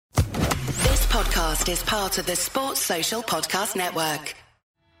podcast is part of the Sports Social Podcast Network.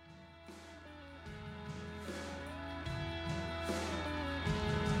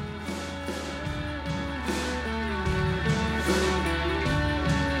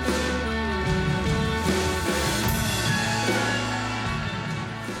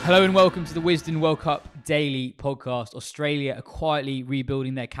 Hello and welcome to the Wisden World Cup Daily Podcast. Australia are quietly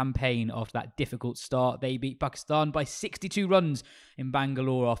rebuilding their campaign after that difficult start. They beat Pakistan by 62 runs in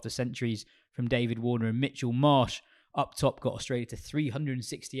Bangalore after centuries from David Warner and Mitchell. Marsh up top got Australia to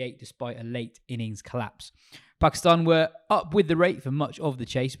 368 despite a late innings collapse. Pakistan were up with the rate for much of the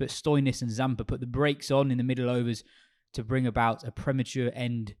chase, but Stoinis and Zampa put the brakes on in the middle overs to bring about a premature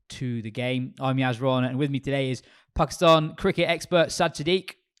end to the game. I'm Yaz Rana, and with me today is Pakistan cricket expert Sad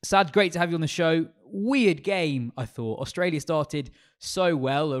Sadiq. Sad, great to have you on the show. Weird game, I thought. Australia started so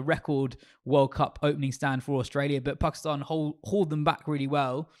well, a record World Cup opening stand for Australia, but Pakistan hauled them back really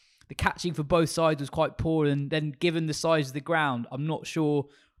well. The catching for both sides was quite poor, and then given the size of the ground, I'm not sure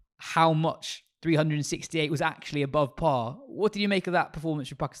how much 368 was actually above par. What did you make of that performance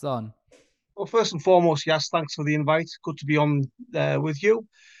for Pakistan? Well, first and foremost, yes, thanks for the invite. Good to be on with you.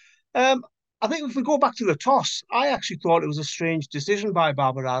 I think if we go back to the toss, I actually thought it was a strange decision by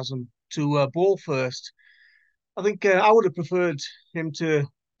Babar Azam to bowl first. I think I would have preferred him to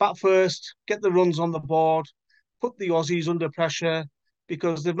bat first, get the runs on the board, put the Aussies under pressure,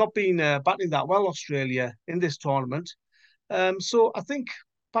 because they've not been batting that well, Australia, in this tournament. So I think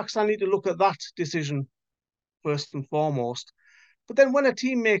Pakistan need to look at that decision first and foremost. But then when a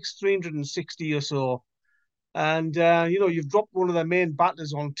team makes 360 or so, and you've dropped one of their main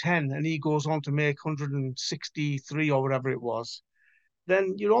batters on 10 and he goes on to make 163 or whatever it was,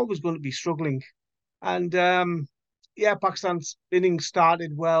 then you're always going to be struggling. And Pakistan's innings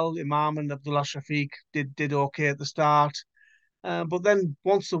started well. Imam and Abdullah Shafiq did okay at the start. But then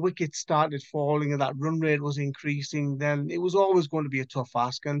once the wickets started falling and that run rate was increasing, then it was always going to be a tough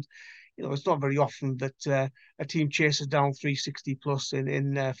ask. And, it's not very often that a team chases down 360 plus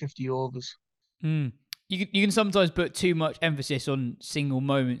in 50 overs. You can sometimes put too much emphasis on single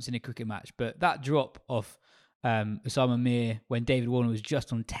moments in a cricket match, but that drop off Osama Mir when David Warner was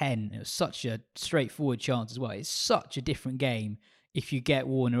just on 10, it was such a straightforward chance as well. It's such a different game if you get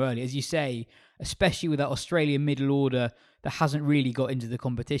Warner early. As you say, especially with that Australian middle order that hasn't really got into the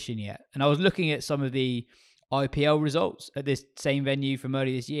competition yet. And I was looking at some of the IPL results at this same venue from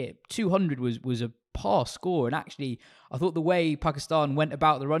earlier this year. 200 was a par score, and actually I thought the way Pakistan went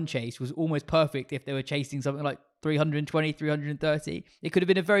about the run chase was almost perfect if they were chasing something like 320, 330. It could have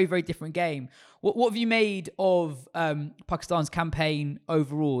been a very, very different game. What have you made of Pakistan's campaign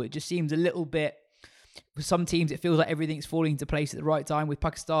overall? It just seems a little bit, for some teams, it feels like everything's falling into place at the right time. With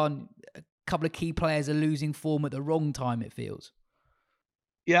Pakistan, a couple of key players are losing form at the wrong time, it feels.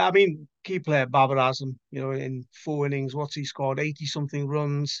 Yeah, I mean, key player Babar Azam, in 4 innings, what's he scored? 80-something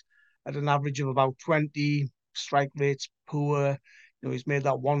runs at an average of about 20. Strike rate's poor. He's made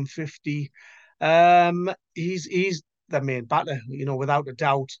that 150. He's the main batter, without a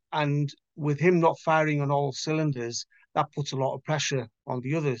doubt. And with him not firing on all cylinders, that puts a lot of pressure on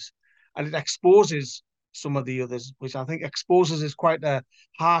the others. And it exposes some of the others, which I think exposes is quite a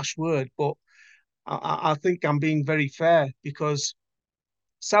harsh word, but I think I'm being very fair, because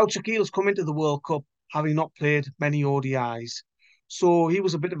Saud Shakil's come into the World Cup having not played many ODIs. So he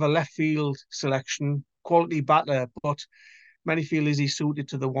was a bit of a left field selection, quality batter, but many feel is he suited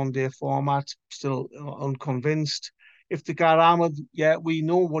to the one-day format, still unconvinced. Iftikhar Ahmed, we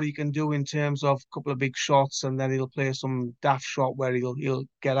know what he can do in terms of a couple of big shots, and then he'll play some daft shot where he'll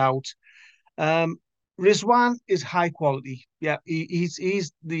get out. Rizwan is high quality. Yeah, he's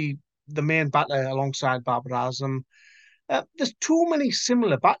the main batter alongside Babar Azam. There's too many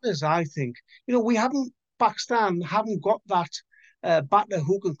similar batters, I think. Pakistan haven't got that batter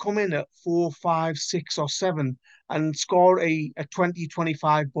who can come in at 4, 5, 6 or 7 and score a 20,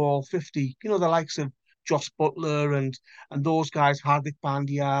 25 ball 50. The likes of Josh Butler and those guys, Hardik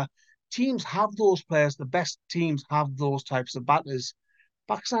Pandya. Teams have those players. The best teams have those types of batters.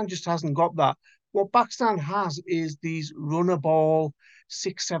 Pakistan just hasn't got that. What Pakistan has is these runner ball,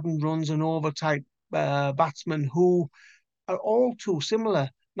 6, 7 runs and over type batsmen who are all too similar.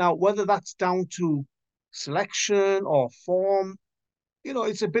 Now, whether that's down to selection or form,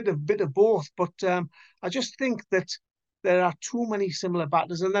 it's a bit of both. But I just think that there are too many similar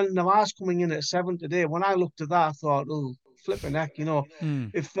batters. And then Nawaz coming in at 7 today, when I looked at that, I thought, oh, flipping heck,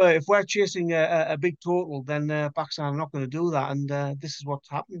 if we're chasing a big total, then Pakistan are not going to do that. And this is what's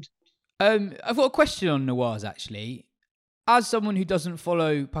happened. I've got a question on Nawaz, actually. as someone who doesn't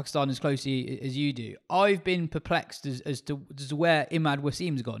follow Pakistan as closely as you do, I've been perplexed as to where Imad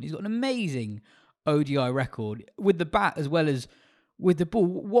Wasim's gone. He's got an amazing ODI record with the bat as well as with the ball.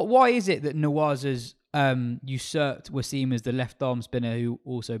 Why is it that Nawaz has usurped Wasim as the left arm spinner who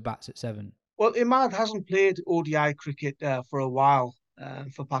also bats at 7? Well, Imad hasn't played ODI cricket for a while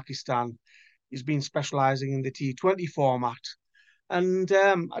for Pakistan. He's been specialising in the T20 format. And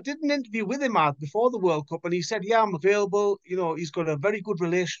I did an interview with him before the World Cup, and he said, "Yeah, I'm available." You know, he's got a very good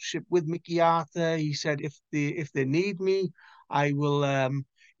relationship with Mickey Arthur. He said, "If they need me, I will."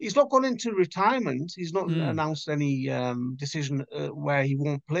 He's not gone into retirement. He's not announced any decision where he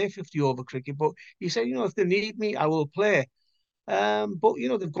won't play 50 over cricket. But he said, "You know, if they need me, I will play." But you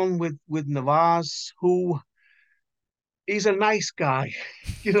know, they've gone with Nawaz, who he's a nice guy.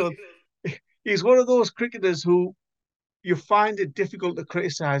 You know, he's one of those cricketers who you find it difficult to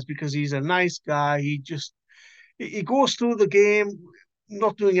criticize because he's a nice guy. He goes through the game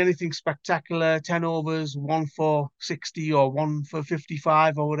not doing anything spectacular, 10 overs, 1 for 60 or 1 for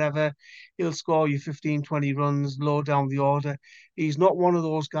 55 or whatever. He'll score you 15, 20 runs, low down the order. He's not one of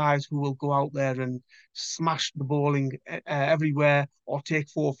those guys who will go out there and smash the bowling everywhere or take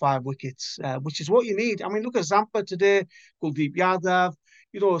 4 or 5 wickets, which is what you need. I mean, look at Zampa today, Kuldeep Yadav,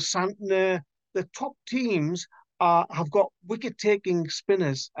 Santner. The top teams have got wicket-taking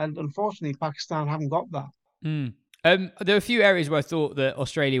spinners, and unfortunately, Pakistan haven't got that. There were a few areas where I thought that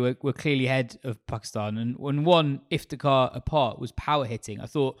Australia were clearly ahead of Pakistan, and when one iftikhar apart was power hitting. I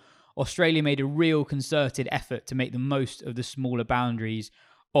thought Australia made a real concerted effort to make the most of the smaller boundaries,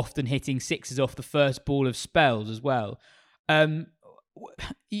 often hitting sixes off the first ball of spells as well.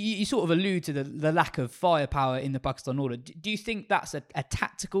 You sort of allude to the lack of firepower in the Pakistan order. Do you think that's a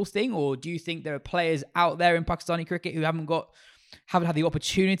tactical thing, or do you think there are players out there in Pakistani cricket who haven't had the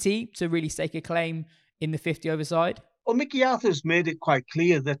opportunity to really stake a claim in the 50 over side? Well, Mickey Arthur's made it quite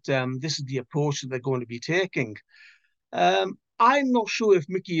clear that this is the approach that they're going to be taking. I'm not sure if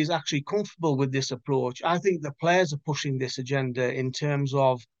Mickey is actually comfortable with this approach. I think the players are pushing this agenda in terms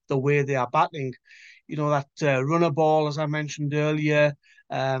of the way they are batting. You know, that runner ball, as I mentioned earlier,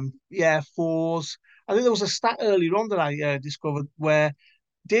 fours. I think there was a stat earlier on that I discovered where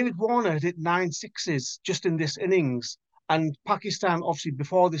David Warner hit 9 sixes just in this innings. And Pakistan, obviously,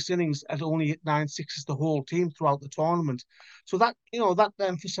 before this innings, had only hit 9 sixes the whole team throughout the tournament. So that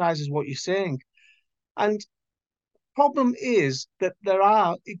emphasises what you're saying. And problem is that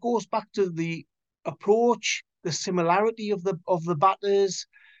it goes back to the approach, the similarity of the batters.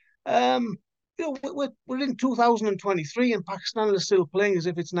 We're in 2023 and Pakistan is still playing as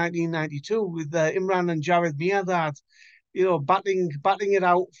if it's 1992 with Imran and Javed Miandad, batting it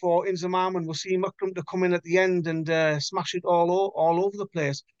out for Inzamam and Wasim Akram to come in at the end and smash it all over the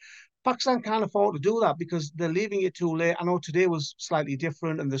place. Pakistan can't afford to do that because they're leaving it too late. I know today was slightly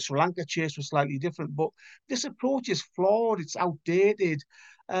different and the Sri Lanka chase was slightly different, but this approach is flawed. It's outdated.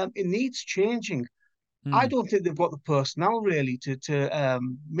 It needs changing. I don't think they've got the personnel really to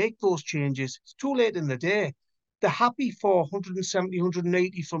make those changes. It's too late in the day. They're happy for 170,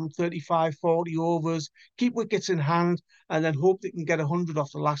 180 from 35, 40 overs, keep wickets in hand, and then hope they can get 100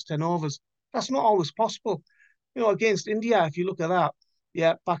 off the last 10 overs. That's not always possible. Against India, if you look at that,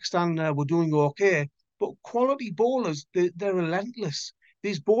 yeah, Pakistan were doing okay, but quality bowlers, they're relentless.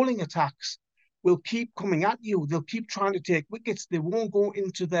 These bowling attacks will keep coming at you. They'll keep trying to take wickets. They won't go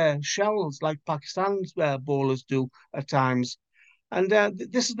into their shells like Pakistan's bowlers do at times. And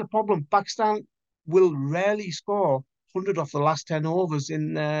this is the problem. Pakistan will rarely score 100 off the last 10 overs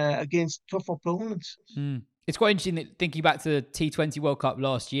against tough opponents. It's quite interesting that thinking back to the T20 World Cup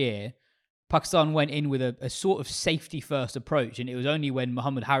last year, Pakistan went in with a sort of safety-first approach, and it was only when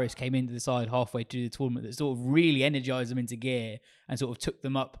Mohammad Harris came into the side halfway through the tournament that sort of really energised them into gear and sort of took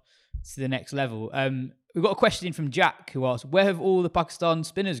them up to the next level. We've got a question in from Jack who asks, where have all the Pakistan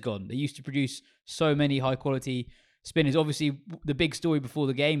spinners gone? They used to produce so many high-quality spinners. Obviously, the big story before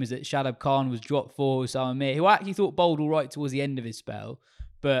the game is that Shadab Khan was dropped for Osama Mir, who I actually thought bowled all right towards the end of his spell,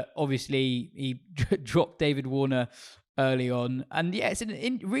 but obviously he dropped David Warner early on. And yeah, it's a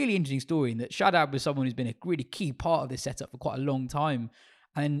really interesting story in that Shadab was someone who's been a really key part of this setup for quite a long time.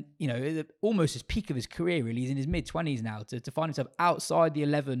 And, almost his peak of his career, really. He's in his mid-20s now. To find himself outside the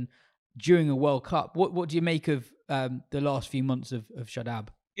 11 during a World Cup. What do you make of the last few months of Shadab?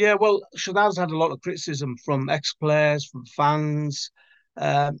 Yeah, well, Shadab's had a lot of criticism from ex-players, from fans,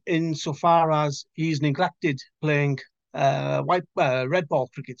 insofar as he's neglected playing red ball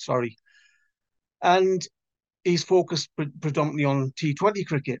cricket, and he's focused predominantly on T20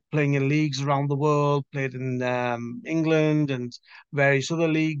 cricket, playing in leagues around the world, played in England and various other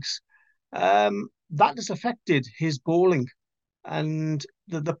leagues. that has affected his bowling. And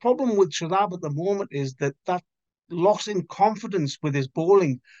the problem with Shadab at the moment is that loss in confidence with his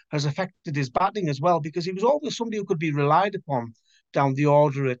bowling has affected his batting as well, because he was always somebody who could be relied upon down the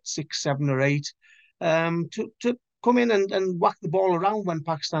order at 6, 7, or 8, to come in and whack the ball around when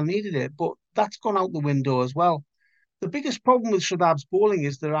Pakistan needed it. But that's gone out the window as well. The biggest problem with Shadab's bowling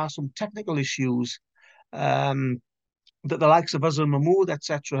is there are some technical issues um, that the likes of Azhar Mahmood,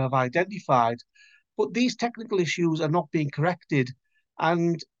 etc., have identified. But these technical issues are not being corrected.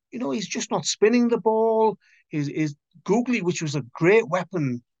 And, he's just not spinning the ball. His googly, which was a great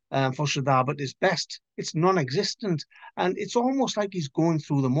weapon for Shadab at his best, it's non-existent. And it's almost like he's going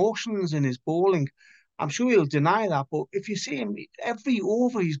through the motions in his bowling. I'm sure he'll deny that, but if you see him, every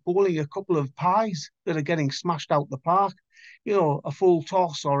over he's bowling a couple of pies that are getting smashed out the park. A full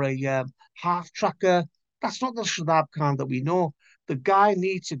toss or a half tracker. That's not the Shadab Khan that we know. The guy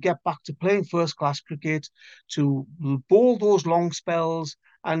needs to get back to playing first class cricket, to bowl those long spells,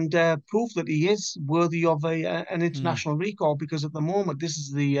 and prove that he is worthy of an international recall. Because at the moment, this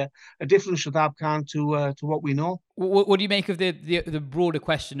is a different Shadab Khan to what we know. What do you make of the broader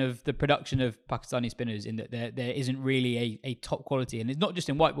question of the production of Pakistani spinners, in that there isn't really a top quality? And it's not just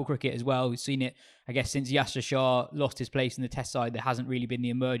in white ball cricket as well. We've seen it, I guess, since Yasir Shah lost his place in the Test side. There hasn't really been the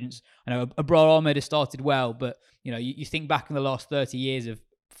emergence. I know Abrar Ahmed has started well, but you think back in the last 30 years of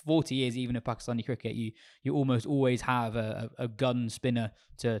 40 years even of Pakistani cricket, you almost always have a gun spinner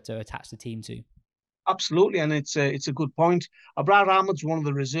to attach the team to. Absolutely, and it's a good point. Abrar Ahmed's one of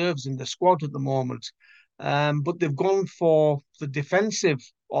the reserves in the squad at the moment. But they've gone for the defensive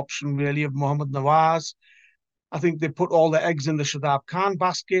option, really, of Mohammad Nawaz. I think they put all their eggs in the Shadab Khan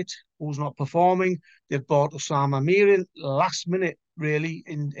basket, who's not performing. They've bought Osama Mir in last minute, really,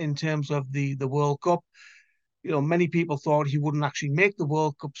 in terms of the World Cup. Many people thought he wouldn't actually make the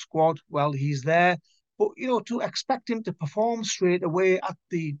World Cup squad. Well, he's there. But, to expect him to perform straight away at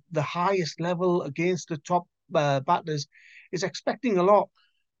the highest level against the top batters is expecting a lot.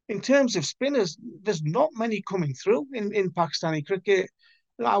 In terms of spinners, there's not many coming through in Pakistani cricket.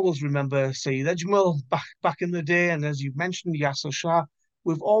 I always remember Saeed Ajmal back in the day, and as you mentioned, Yasir Shah.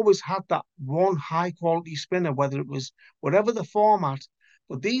 We've always had that one high quality spinner, whether it was whatever the format.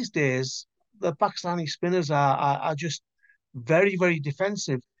 But these days, the Pakistani spinners are just very, very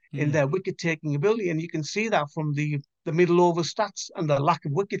defensive in their wicket taking ability, and you can see that from the middle over stats and the lack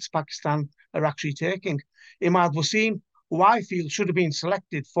of wickets Pakistan are actually taking. Imad Wasim, who I feel should have been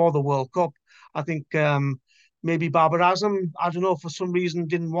selected for the World Cup. I think maybe Babar Azam, I don't know, for some reason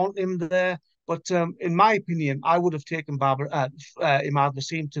didn't want him there. But in my opinion, I would have taken Imad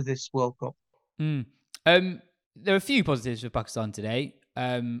Wasim to this World Cup. There are a few positives for Pakistan today.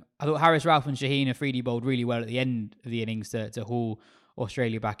 I thought Haris Rauf and Shaheen Afridi bowled really well at the end of the innings to haul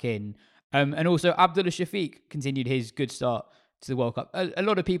Australia back in. And also Abdullah Shafiq continued his good start to the World Cup. A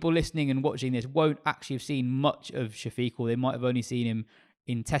lot of people listening and watching this won't actually have seen much of Shafiq, or they might have only seen him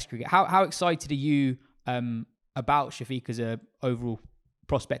in Test cricket. How excited are you about Shafiq as a overall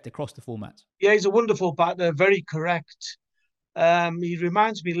prospect across the formats? Yeah, he's a wonderful batter, very correct. He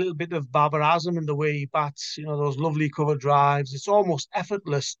reminds me a little bit of Babar Azam in the way he bats, those lovely cover drives. It's almost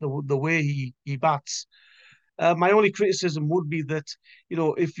effortless, the way he bats. My only criticism would be that,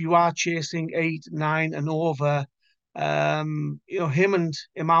 if you are chasing 8, 9 and over, him and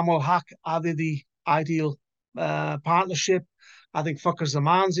Imam ul Haq, are they the ideal partnership? I think Fakhar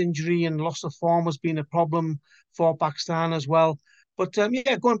Zaman's injury and loss of form has been a problem for Pakistan as well. But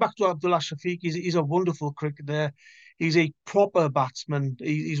going back to Abdullah Shafiq, he's a wonderful cricketer. He's a proper batsman.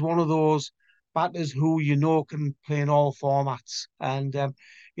 He's one of those batters who can play in all formats. And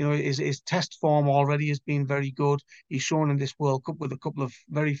his Test form already has been very good. He's shown in this World Cup with a couple of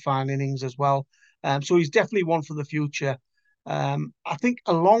very fine innings as well. So he's definitely one for the future. I think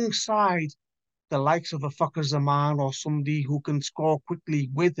alongside the likes of a Fakhar Zaman or somebody who can score quickly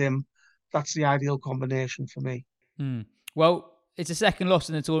with him, that's the ideal combination for me. Well, it's a second loss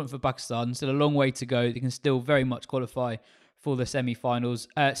in the tournament for Pakistan. Still a long way to go. They can still very much qualify for the semi-finals.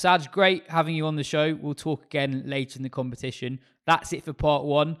 Saj, great having you on the show. We'll talk again later in the competition. That's it for part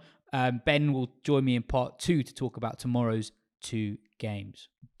 1. Ben will join me in part 2 to talk about tomorrow's 2 games.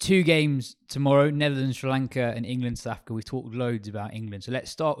 2 games tomorrow, Netherlands, Sri Lanka and England, South Africa. We've talked loads about England. So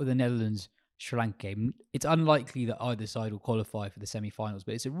let's start with the Netherlands, Sri Lanka game. It's unlikely that either side will qualify for the semi-finals,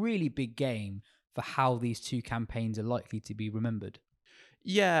 but it's a really big game for how these 2 campaigns are likely to be remembered.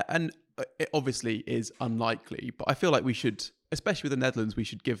 Yeah, and it obviously is unlikely, but I feel like we should, especially with the Netherlands, we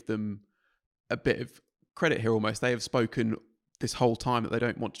should give them a bit of credit here almost. They have spoken this whole time that they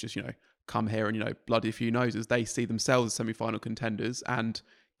don't want to just, come here and, bloody a few noses. They see themselves as semi-final contenders, and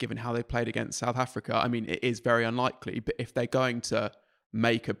given how they played against South Africa, I mean, it is very unlikely. But if they're going to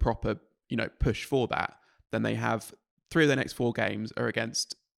make a proper, push for that, then they have 3 of their next 4 games are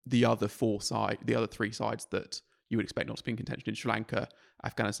against the other 3 sides that you would expect not to be in contention in Sri Lanka,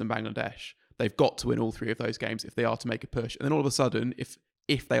 Afghanistan, Bangladesh. They've got to win all 3 of those games if they are to make a push. And then all of a sudden,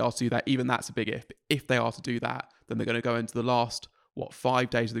 if they are to do that, even that's a big if they are to do that, then they're going to go into the last, 5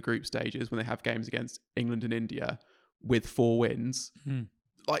 days of the group stages when they have games against England and India with 4 wins.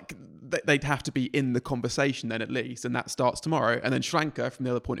 Like, they'd have to be in the conversation then at least, and that starts tomorrow. And then Sri Lanka, from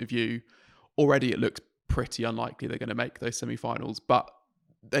the other point of view, already it looks pretty unlikely they're going to make those semi-finals, but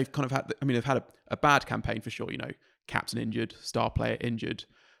they've kind of had, they've had a bad campaign for sure, captain injured, star player injured,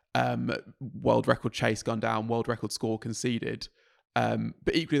 world record chase gone down, world record score conceded.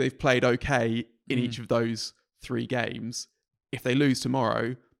 But equally, they've played okay in each of those 3 games. If they lose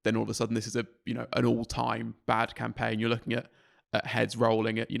tomorrow, then all of a sudden this is an all-time bad campaign. You're looking at heads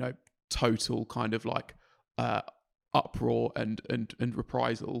rolling, at total kind of like uproar and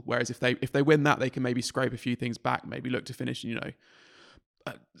reprisal. Whereas if they win that, they can maybe scrape a few things back, maybe look to finish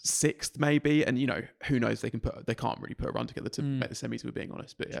 6th maybe, and who knows, they can't really put a run together to make the semis, we're being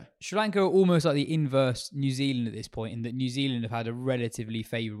honest. But yeah, Sri Lanka are almost like the inverse New Zealand at this point, in that New Zealand have had a relatively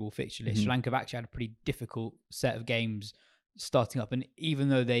favourable fixture list. Sri Lanka have actually had a pretty difficult set of games starting up, and even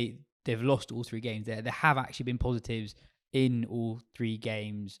though they've lost all 3 games, there have actually been positives in all 3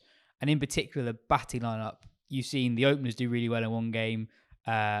 games. And in particular, the batting lineup, you've seen the openers do really well in one game,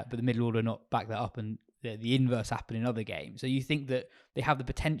 but the middle order not back that up, and the inverse happen in other games. So you think that they have the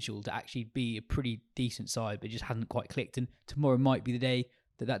potential to actually be a pretty decent side, but it just hasn't quite clicked. And tomorrow might be the day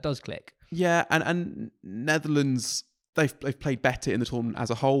that does click. Yeah, and Netherlands, they've played better in the tournament as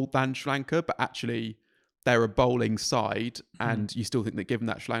a whole than Sri Lanka, but actually they're a bowling side, and you still think that given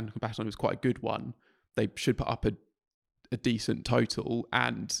that Sri Lanka batting was quite a good one, they should put up a decent total.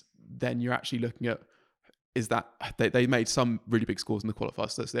 And then you're actually looking at, is that they made some really big scores in the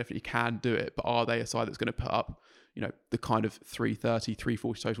qualifiers, so they definitely can do it, but are they a side that's going to put up the kind of 330,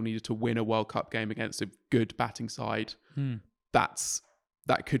 340 total needed to win a World Cup game against a good batting side?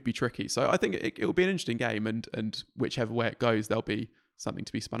 That could be tricky. So I think it will be an interesting game, and whichever way it goes, there'll be something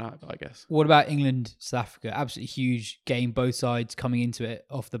to be spun out of it, I guess. What about England, South Africa? Absolutely huge game, both sides coming into it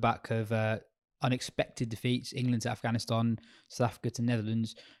off the back of unexpected defeats. England to Afghanistan, South Africa to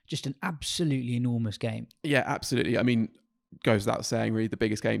Netherlands. Just an absolutely enormous game. Yeah, absolutely. I mean, goes without saying, really the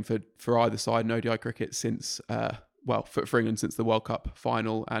biggest game for either side in ODI cricket since, for England since the World Cup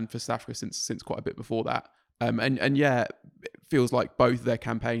final, and for South Africa since quite a bit before that. And yeah, it feels like both of their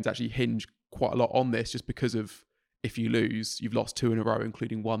campaigns actually hinge quite a lot on this, just because of, if you lose, you've lost 2 in a row,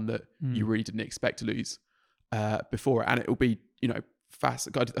 including one that you really didn't expect to lose before. And it will be, fast.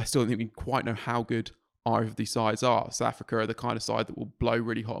 I still don't think we quite know how good either of these sides are. South Africa are the kind of side that will blow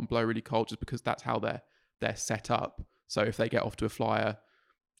really hot and blow really cold, just because that's how they're set up. So if they get off to a flyer,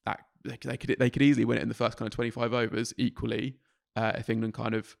 that they could easily win it in the first kind of 25 overs. Equally, if England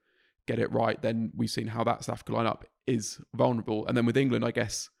kind of get it right, then we've seen how that South Africa lineup is vulnerable. And then with England, I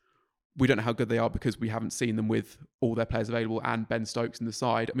guess we don't know how good they are because we haven't seen them with all their players available and Ben Stokes in the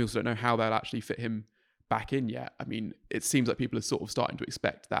side. And we also don't know how they'll actually fit him back in yet. I mean, it seems like people are sort of starting to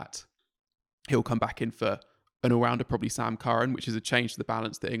expect that he'll come back in for an all-rounder, probably Sam Curran, which is a change to the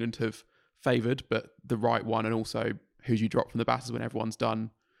balance that England have favoured, but the right one. And also, who do you drop from the batters when everyone's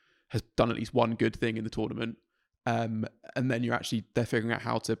has done at least one good thing in the tournament? And then they're figuring out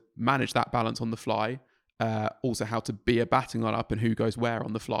how to manage that balance on the fly, also how to be a batting lineup and who goes where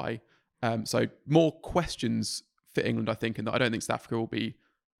on the fly. So more questions for England, I think, and that I don't think South Africa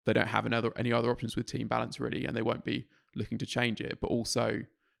they don't have any other options with team balance really, and they won't be looking to change it. But also,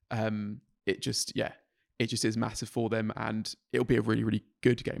 it just is massive for them, and it'll be a really, really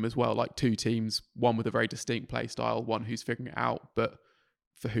good game as well. Like 2 teams, one with a very distinct play style, one who's figuring it out, but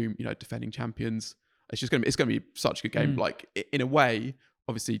for whom, defending champions. It's going to be such a good game. Like, in a way,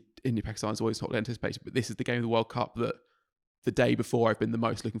 obviously, India Pakistan is always hotly anticipated, but this is the game of the World Cup that the day before I've been the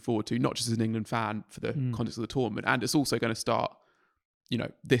most looking forward to, not just as an England fan for the context of the tournament. And it's also going to start,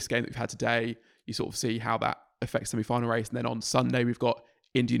 this game that we've had today, you sort of see how that affects the semi-final race. And then on Sunday, we've got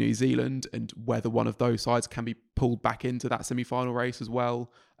India, New Zealand, and whether one of those sides can be pulled back into that semi-final race as well.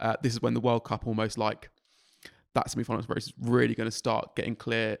 This is when the World Cup, almost like that semi-final race, is really going to start getting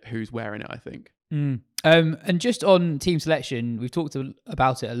clear who's where in it, I think. And just on team selection, we've talked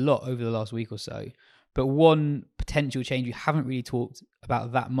about it a lot over the last week or so, but one potential change we haven't really talked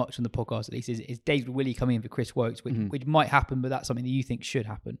about that much on the podcast, at least, is David Willey coming in for Chris Woakes, which might happen, but that's something that you think should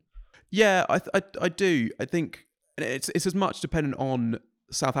happen. Yeah, I do. I think it's as much dependent on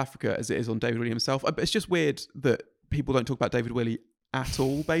South Africa as it is on David Willey himself. But it's just weird that people don't talk about David Willey at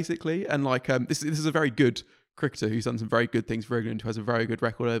all, basically. And like this is a very good cricketer who's done some very good things for England, who has a very good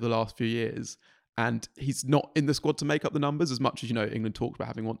record over the last few years. And he's not in the squad to make up the numbers as much as, England talked about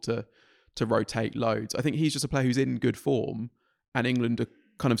having want to rotate loads. I think he's just a player who's in good form, and England are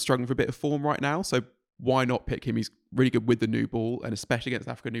kind of struggling for a bit of form right now. So why not pick him? He's really good with the new ball, and especially against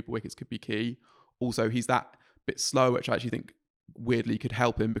Africa, new ball wickets could be key. Also, he's that bit slow, which I actually think weirdly could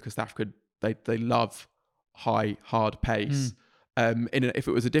help him, because South Africa, they love high, hard pace. If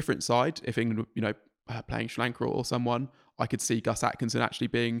it was a different side, if England were, playing Sri Lanka or someone, I could see Gus Atkinson actually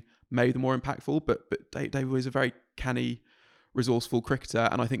being maybe the more impactful. But David was a very canny, resourceful cricketer,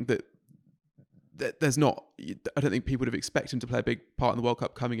 and I think that there's not. I don't think people would have expected him to play a big part in the World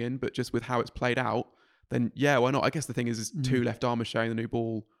Cup coming in, but just with how it's played out, then yeah, why not? I guess the thing is two left armers sharing the new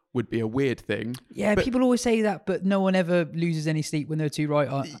ball would be a weird thing. Yeah, but people always say that, but no one ever loses any sleep when there are two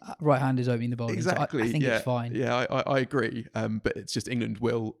right-handers opening the bowling. Exactly. So I think it's fine. Yeah, I agree. But it's just England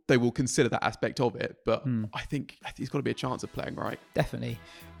will consider that aspect of it. But I think he's got to be a chance of playing right. Definitely.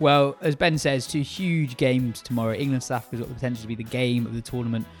 Well, as Ben says, 2 huge games tomorrow. England South Africa's got the potential to be the game of the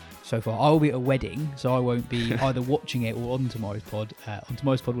tournament so far. I will be at a wedding, so I won't be either watching it or on tomorrow's pod. On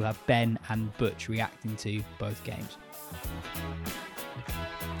tomorrow's pod, we'll have Ben and Butch reacting to both games.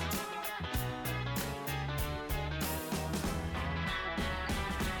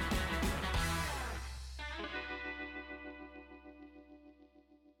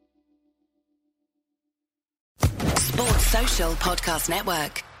 Sports Social Podcast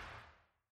Network.